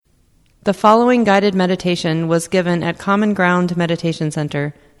The following guided meditation was given at Common Ground Meditation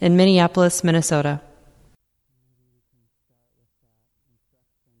Center in Minneapolis, Minnesota.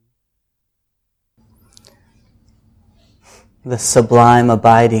 The sublime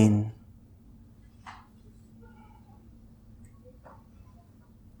abiding.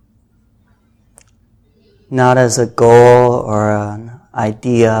 Not as a goal or an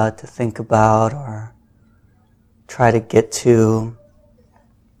idea to think about or try to get to,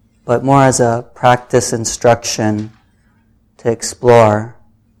 but more as a practice instruction to explore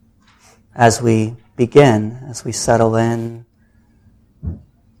as we begin, as we settle in.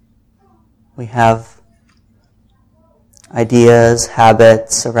 We have ideas,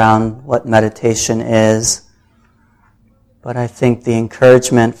 habits around what meditation is, but I think the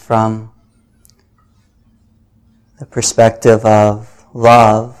encouragement from the perspective of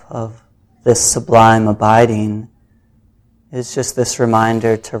love, of this sublime abiding, is just this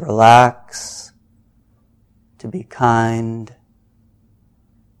reminder to relax, to be kind,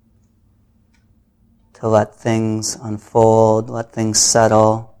 to let things unfold, let things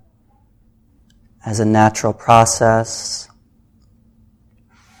settle as a natural process.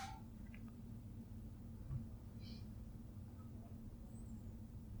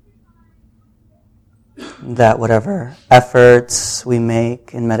 That whatever efforts we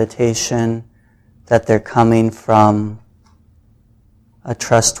make in meditation, that they're coming from a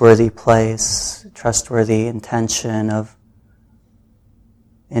trustworthy place, trustworthy intention of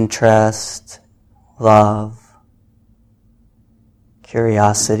interest, love,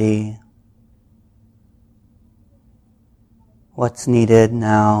 curiosity. What's needed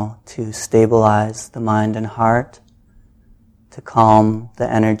now to stabilize the mind and heart, to calm the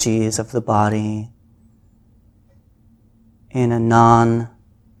energies of the body in a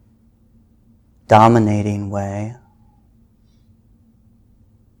non-dominating way.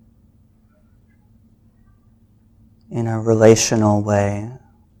 In a relational way,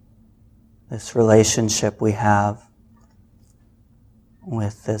 this relationship we have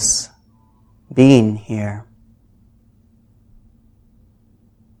with this being here.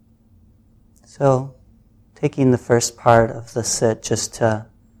 So, taking the first part of the sit just to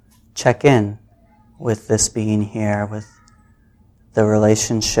check in with this being here, with the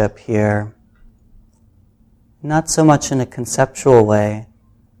relationship here. Not so much in a conceptual way.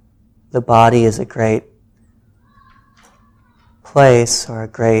 The body is a great place or a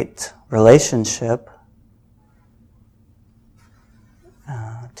great relationship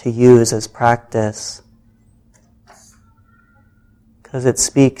to use as practice, because it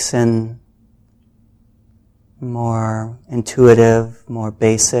speaks in more intuitive, more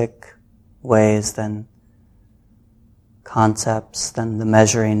basic ways than concepts, than the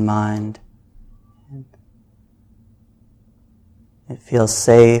measuring mind. It feels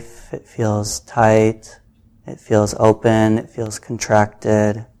safe, it feels tight, it feels open, it feels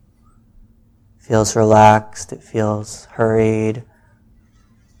contracted, it feels relaxed, it feels hurried.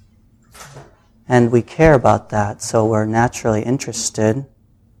 And we care about that, so we're naturally interested.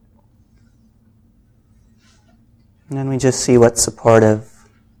 And then we just see what's supportive.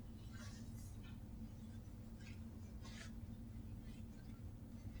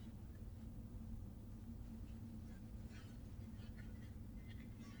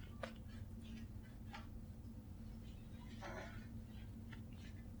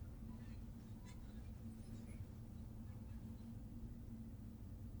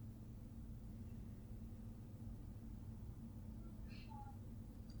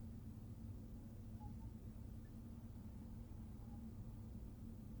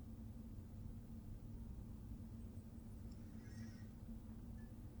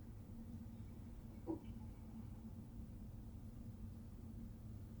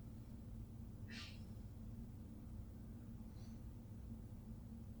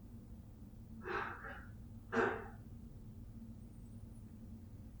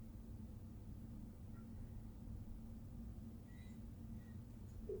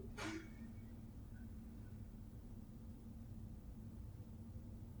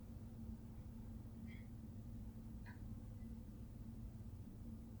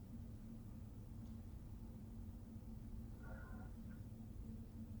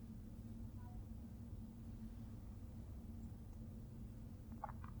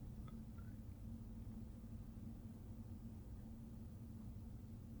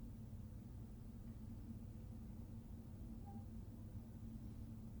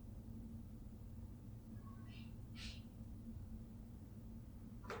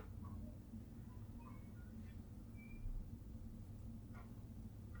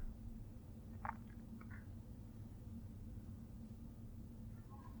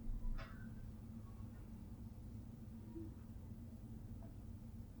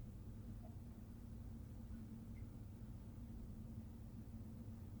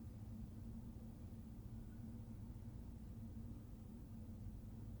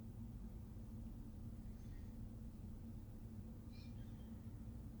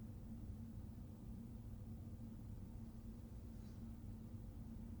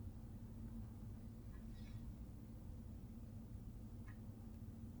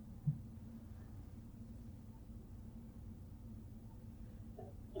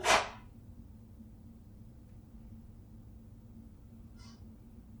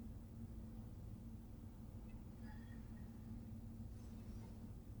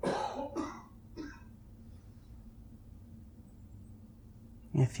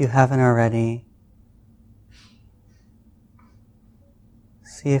 If you haven't already,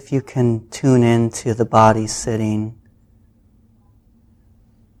 see if you can tune into the body sitting.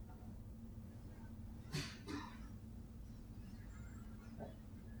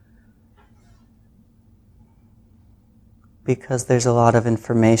 Because there's a lot of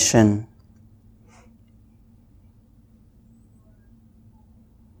information.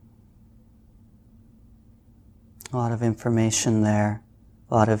 A lot of information there,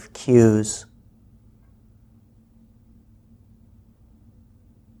 a lot of cues.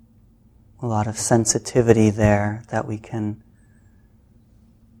 A lot of sensitivity there that we can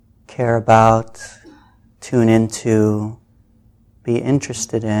care about, tune into, be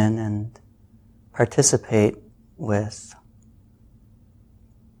interested in, and participate with.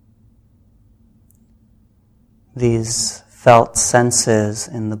 These felt senses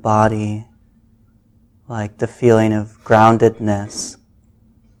in the body, like the feeling of groundedness,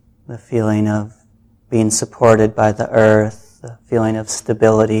 the feeling of being supported by the earth, the feeling of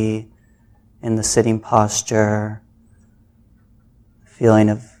stability in the sitting posture, feeling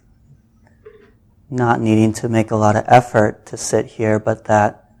of not needing to make a lot of effort to sit here, but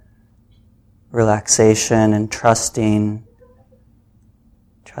that relaxation and trusting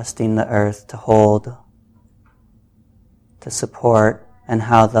the earth to hold, to support, and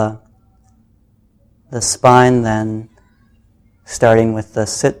how the spine then, starting with the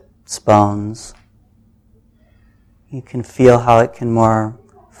sits bones, you can feel how it can more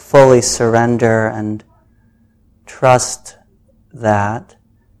fully surrender and trust that,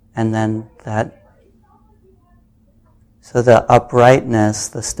 and then that, so the uprightness,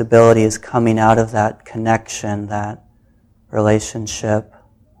 the stability is coming out of that connection, that relationship,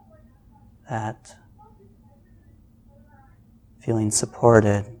 that feeling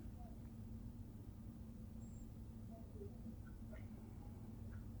supported.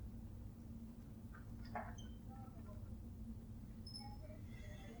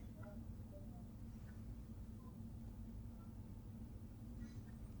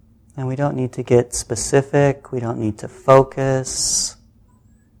 And we don't need to get specific, we don't need to focus.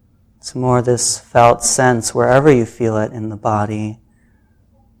 It's more this felt sense, wherever you feel it in the body,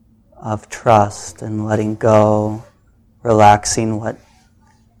 of trust and letting go, relaxing what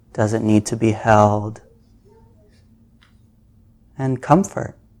doesn't need to be held, and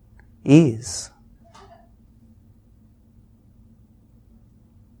comfort, ease.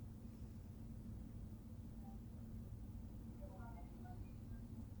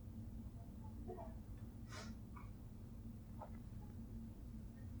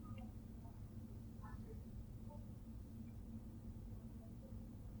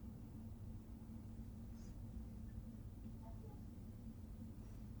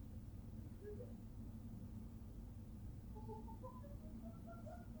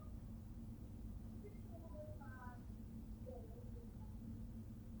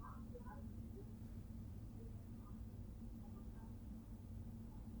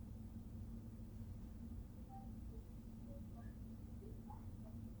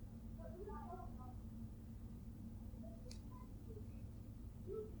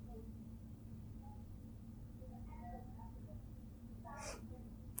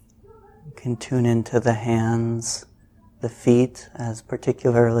 You can tune into the hands, the feet as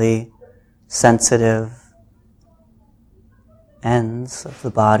particularly sensitive ends of the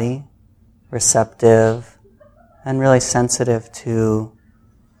body, receptive and really sensitive to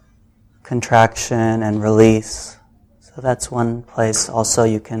contraction and release. So that's one place also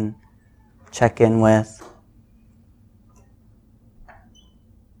you can check in with.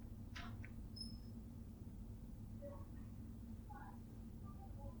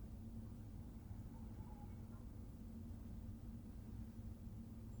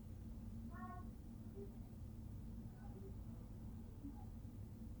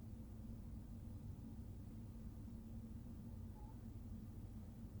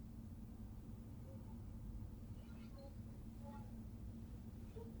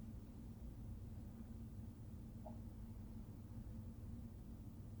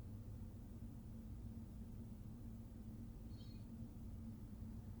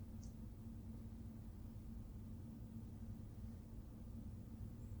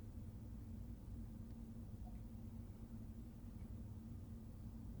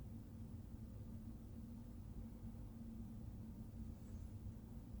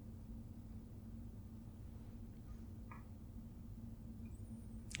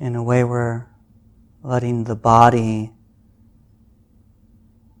 In a way, we're letting the body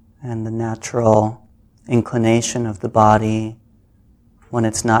and the natural inclination of the body, when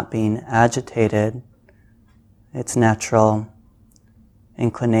it's not being agitated, its natural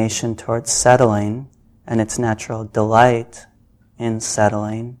inclination towards settling and its natural delight in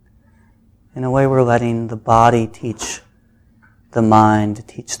settling, in a way we're letting the body teach the mind,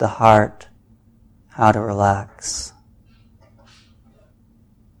 teach the heart how to relax.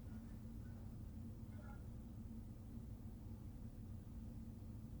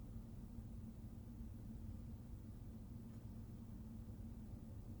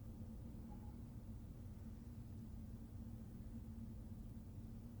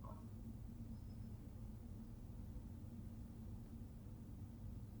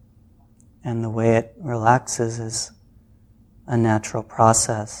 And the way it relaxes is a natural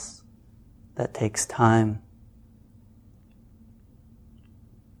process that takes time.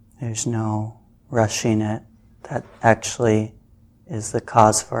 There's no rushing it. That actually is the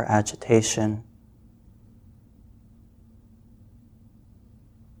cause for agitation.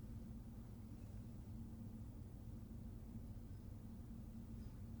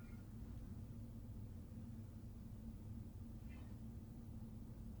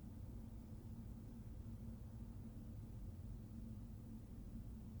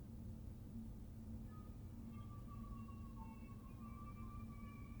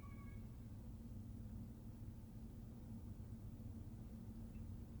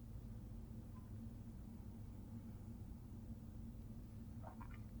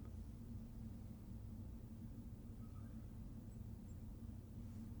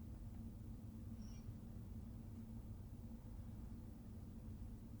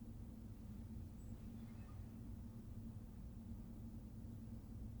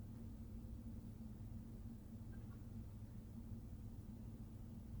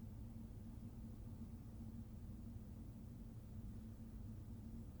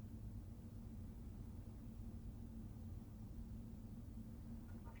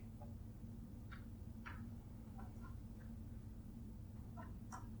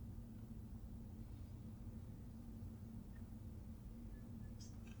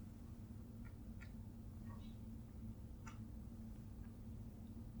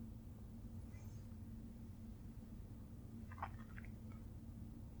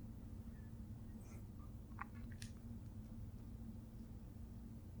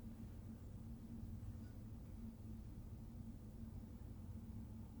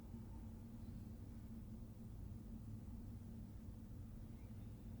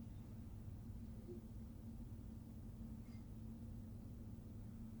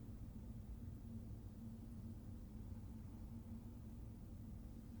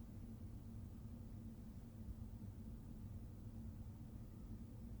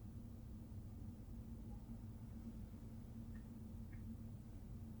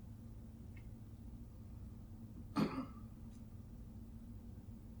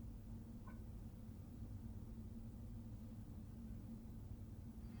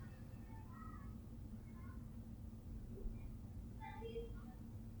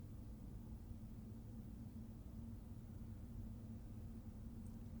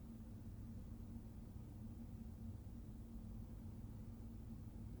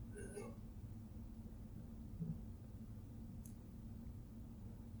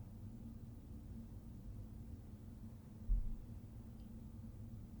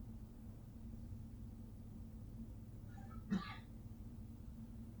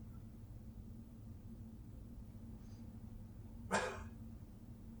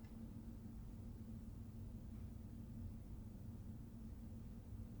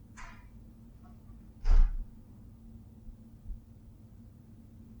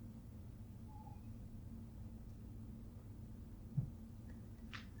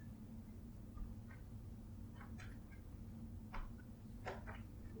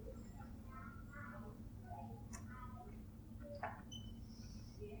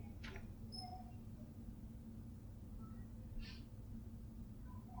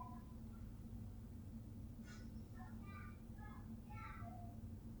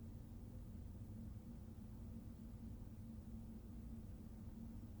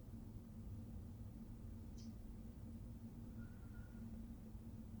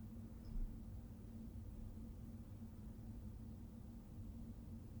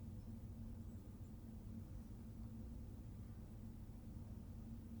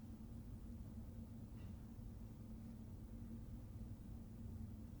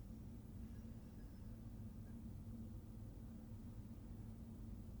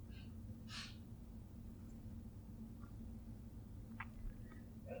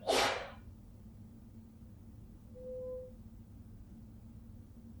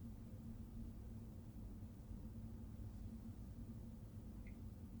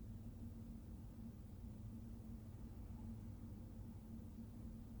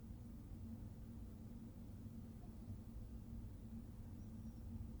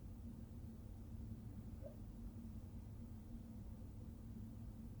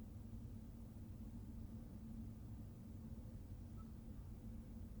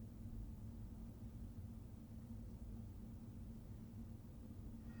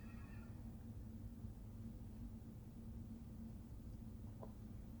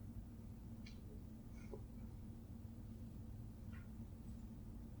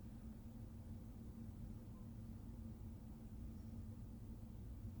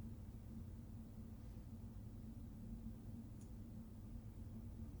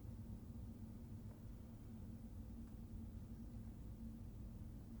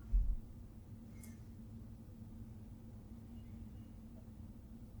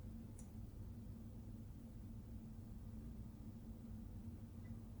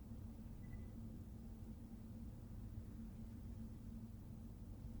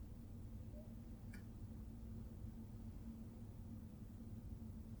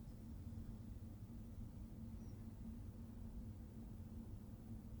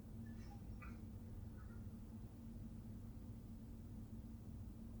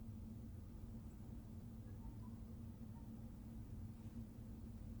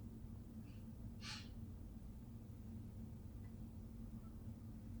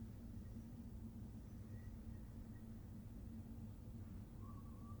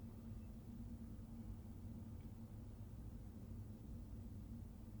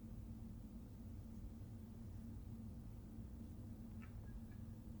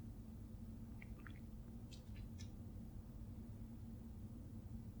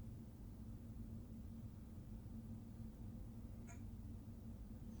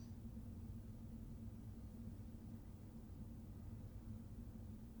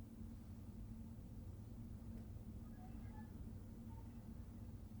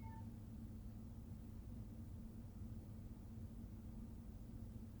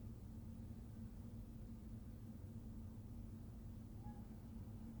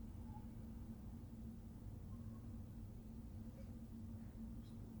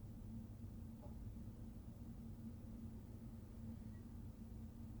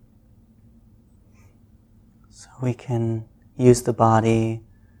 So we can use the body,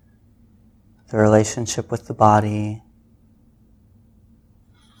 the relationship with the body.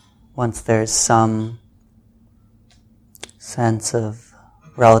 Once there's some sense of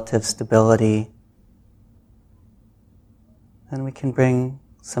relative stability, then we can bring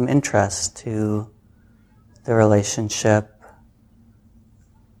some interest to the relationship,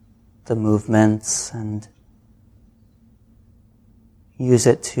 the movements, and use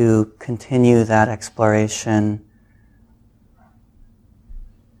it to continue that exploration.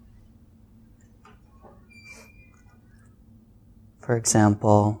 For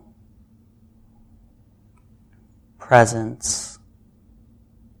example, presence.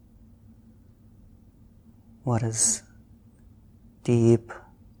 What is deep,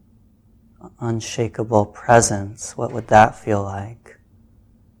 unshakable presence? What would that feel like?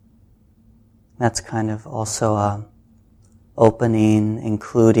 That's kind of also a opening,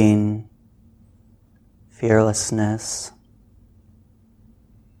 including fearlessness.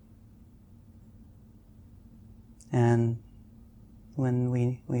 And when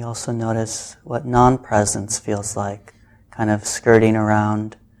we also notice what non-presence feels like, kind of skirting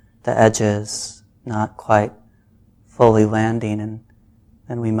around the edges, not quite fully landing, and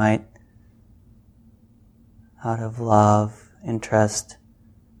then we might, out of love, interest,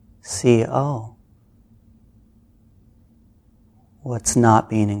 see, oh, what's not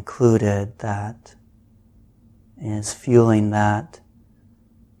being included that is fueling that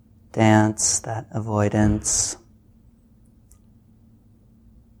dance, that avoidance.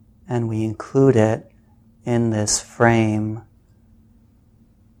 And we include it in this frame,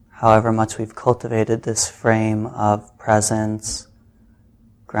 however much we've cultivated this frame of presence,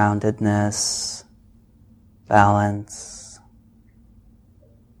 groundedness, balance,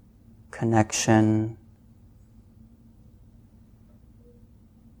 connection.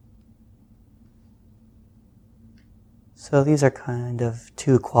 So these are kind of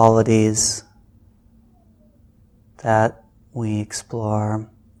two qualities that we explore: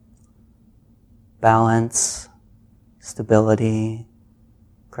 balance, stability,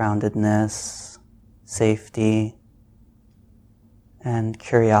 groundedness, safety, and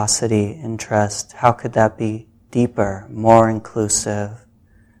curiosity, interest. How could that be deeper, more inclusive?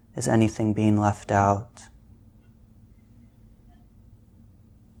 Is anything being left out?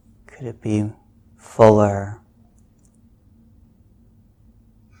 Could it be fuller?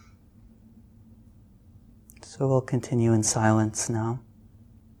 So we'll continue in silence now.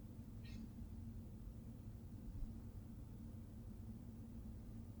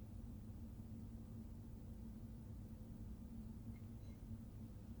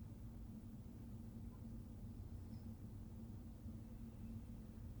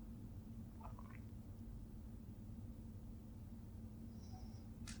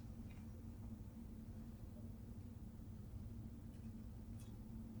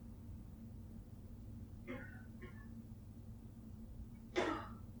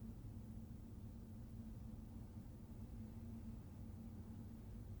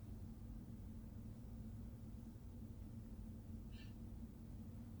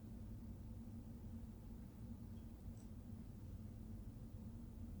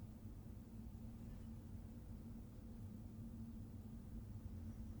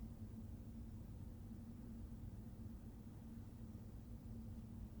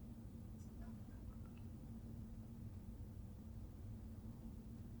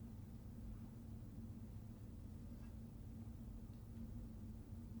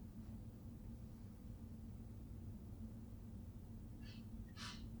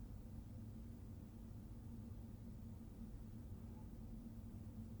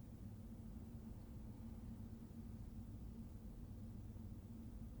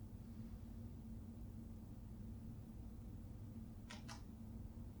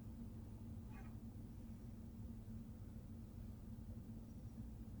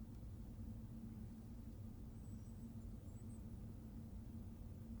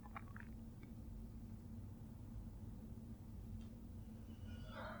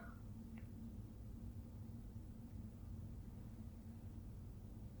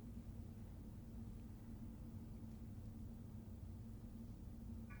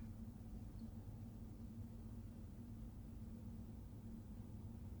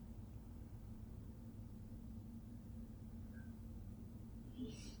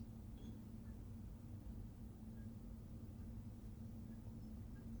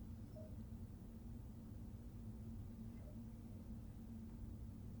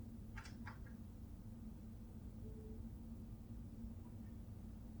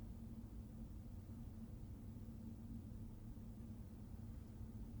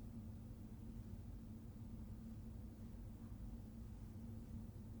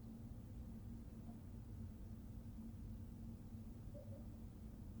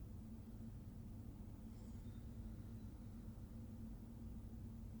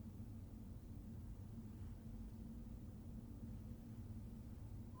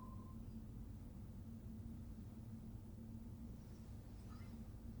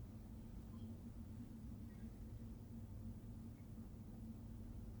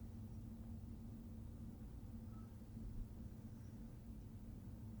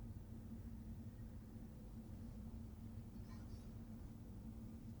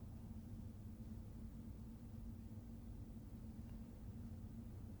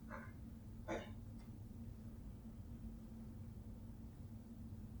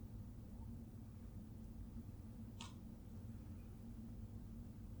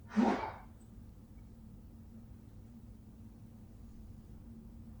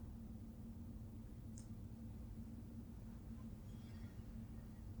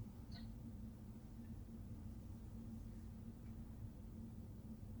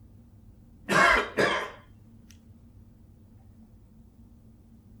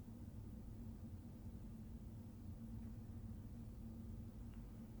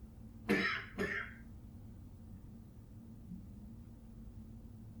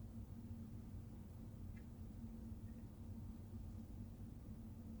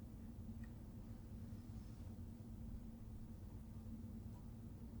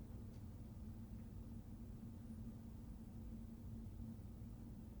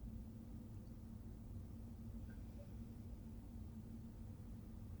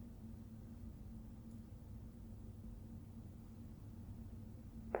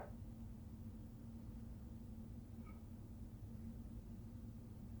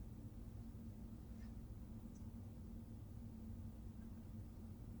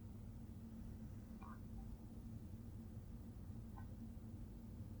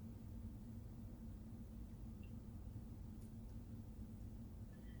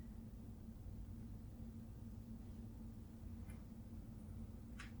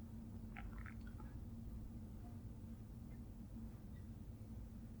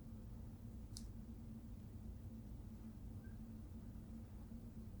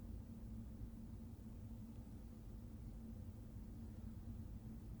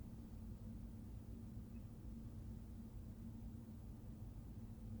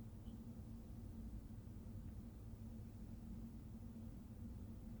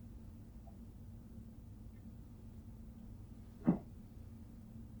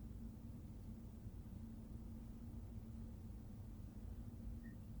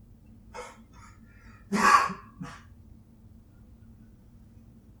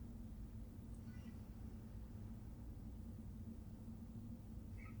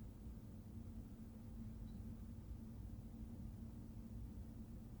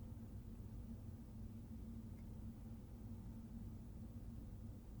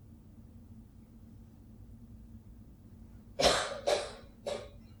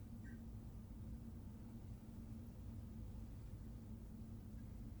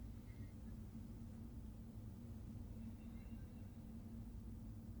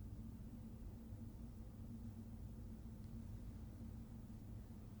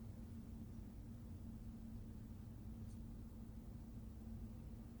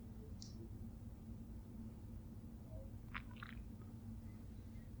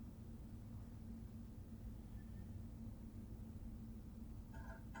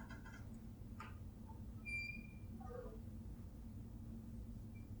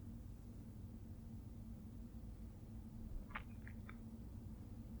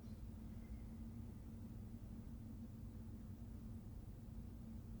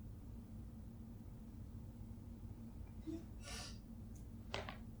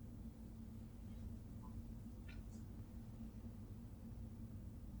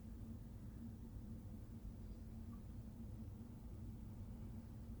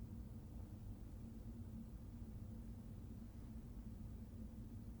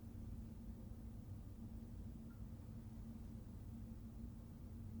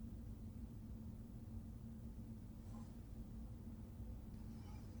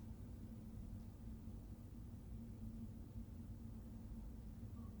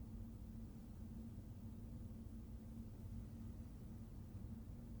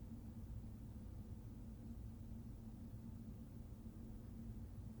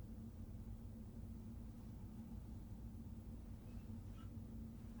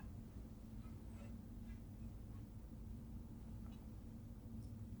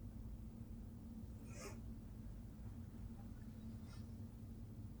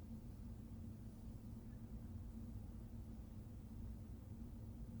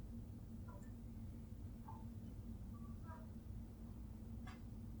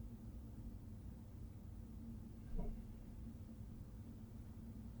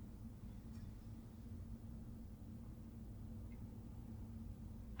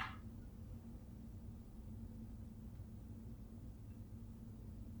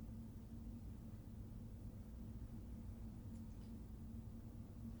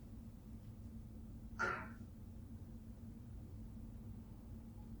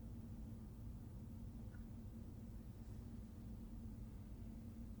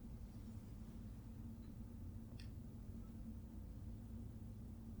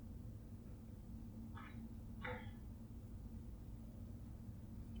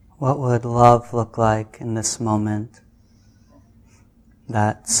 What would love look like in this moment?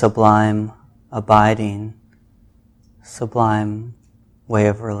 That sublime abiding, sublime way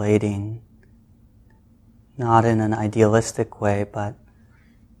of relating, not in an idealistic way, but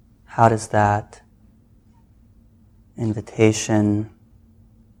how does that invitation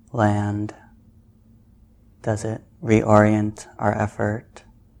land? Does it reorient our effort?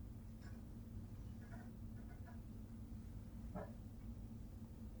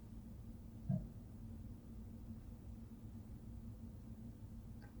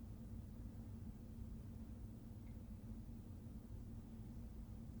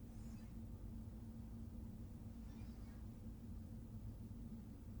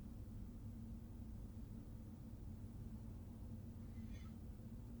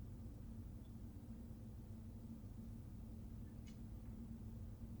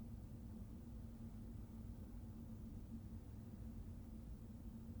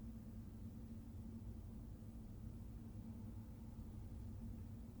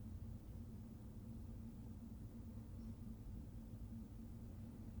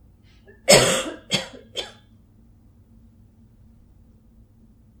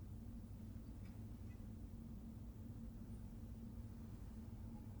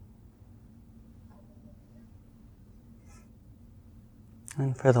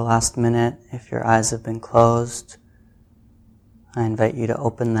 And for the last minute, if your eyes have been closed, I invite you to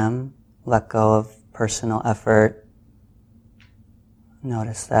open them, let go of personal effort.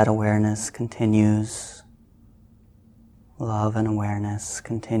 Notice that awareness continues. Love and awareness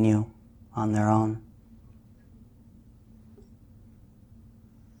continue on their own.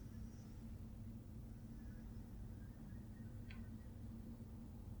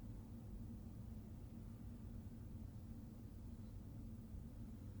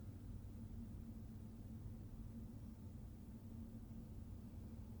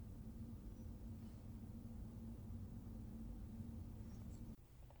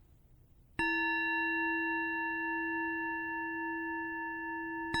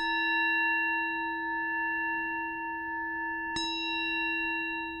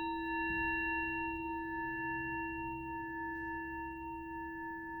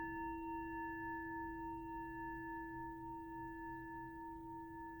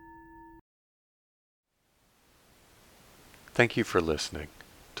 Thank you for listening.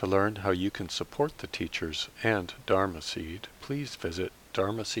 To learn how you can support the teachers and Dharma Seed, please visit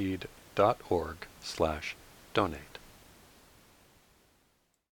dharmaseed.org/donate.